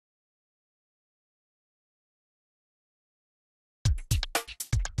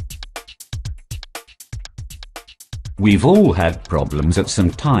We've all had problems at some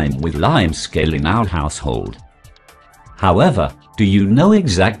time with limescale in our household. However, do you know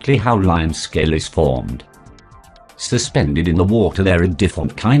exactly how limescale is formed? Suspended in the water there are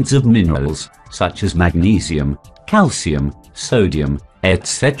different kinds of minerals, such as magnesium, calcium, sodium,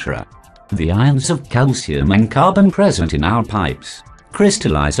 etc. The ions of calcium and carbon present in our pipes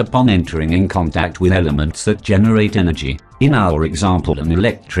crystallize upon entering in contact with elements that generate energy, in our example an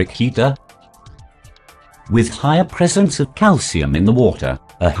electric heater. With higher presence of calcium in the water,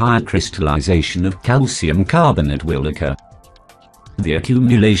 a higher crystallization of calcium carbonate will occur. The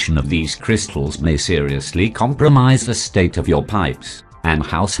accumulation of these crystals may seriously compromise the state of your pipes and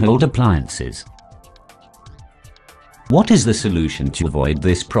household appliances. What is the solution to avoid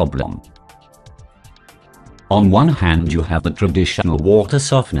this problem? On one hand you have the traditional water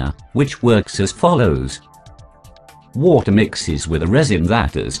softener, which works as follows. Water mixes with a resin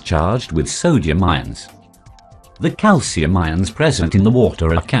that is charged with sodium ions. The calcium ions present in the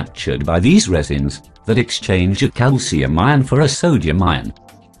water are captured by these resins that exchange a calcium ion for a sodium ion.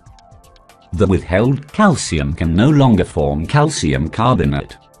 The withheld calcium can no longer form calcium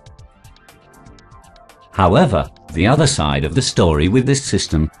carbonate. However, the other side of the story with this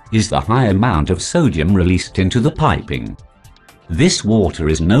system is the high amount of sodium released into the piping. This water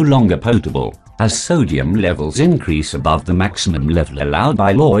is no longer potable, as sodium levels increase above the maximum level allowed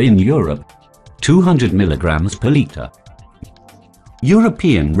by law in Europe, 200 mg per litre.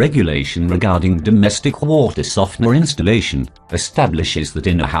 European regulation regarding domestic water softener installation establishes that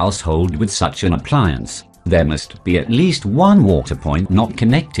in a household with such an appliance, there must be at least one water point not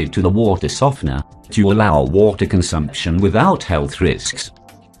connected to the water softener to allow water consumption without health risks.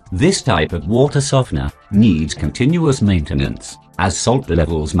 This type of water softener needs continuous maintenance, as salt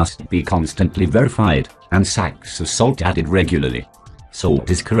levels must be constantly verified and sacks of salt added regularly.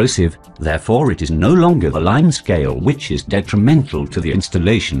 Salt is corrosive, therefore it is no longer the limescale which is detrimental to the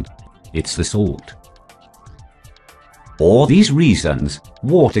installation. It's the salt. For these reasons,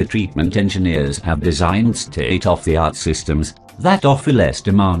 water treatment engineers have designed state-of-the-art systems that offer less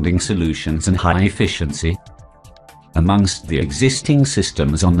demanding solutions and high efficiency. Amongst the existing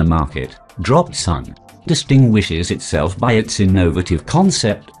systems on the market, Dropson distinguishes itself by its innovative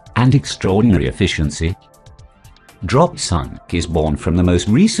concept and extraordinary efficiency. Dropson is born from the most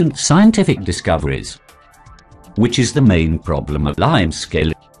recent scientific discoveries. Which is the main problem of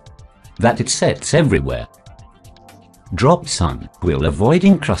limescale? That it sets everywhere. Dropson will avoid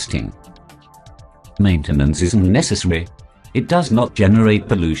incrusting. Maintenance isn't necessary. It does not generate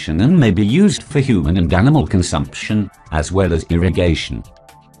pollution and may be used for human and animal consumption, as well as irrigation.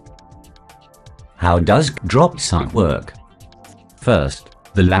 How does Dropson work? First,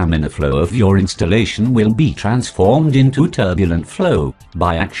 the laminar flow of your installation will be transformed into turbulent flow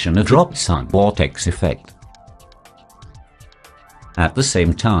by action of Dropson vortex effect. At the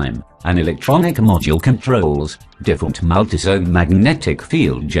same time, an electronic module controls different multi-zone magnetic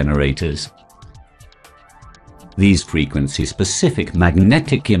field generators. These frequency-specific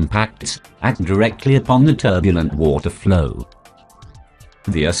magnetic impacts act directly upon the turbulent water flow.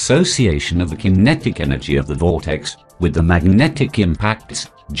 The association of the kinetic energy of the vortex with the magnetic impacts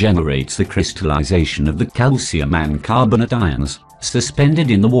generates the crystallization of the calcium and carbonate ions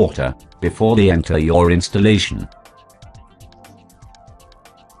suspended in the water before they enter your installation.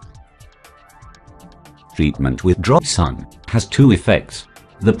 Treatment with Dropson has two effects.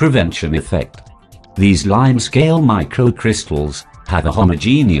 The prevention effect. These limescale microcrystals have a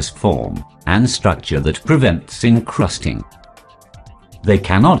homogeneous form and structure that prevents incrusting. They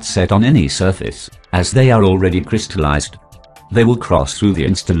cannot set on any surface, as they are already crystallized. They will cross through the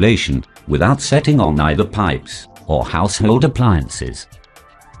installation without setting on either pipes or household appliances.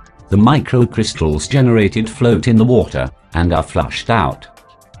 The microcrystals generated float in the water and are flushed out.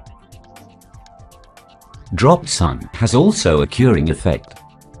 Dropson has also a curing effect.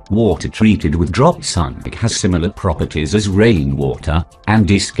 Water treated with Dropson has similar properties as rainwater and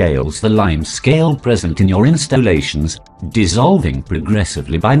descales the limescale present in your installations, dissolving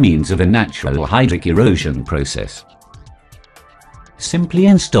progressively by means of a natural hydric erosion process. Simply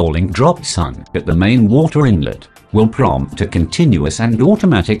installing Dropson at the main water inlet will prompt a continuous and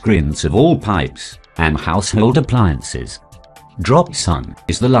automatic rinse of all pipes and household appliances. Dropson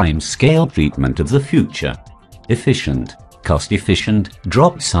is the limescale treatment of the future. Efficient, cost-efficient,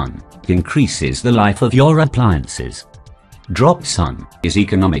 Dropson increases the life of your appliances. Dropson is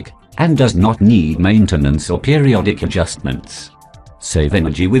economic and does not need maintenance or periodic adjustments. Save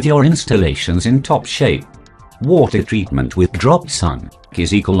energy with your installations in top shape. Water treatment with Dropson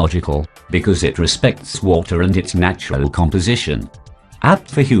is ecological because it respects water and its natural composition. apt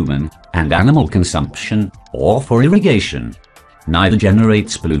for human and animal consumption or for irrigation. Neither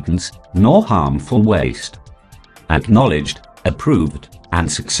generates pollutants nor harmful waste. Acknowledged, approved, and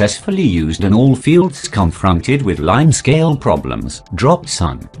successfully used in all fields confronted with limescale problems,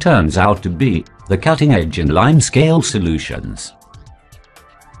 Dropson turns out to be the cutting edge in limescale solutions.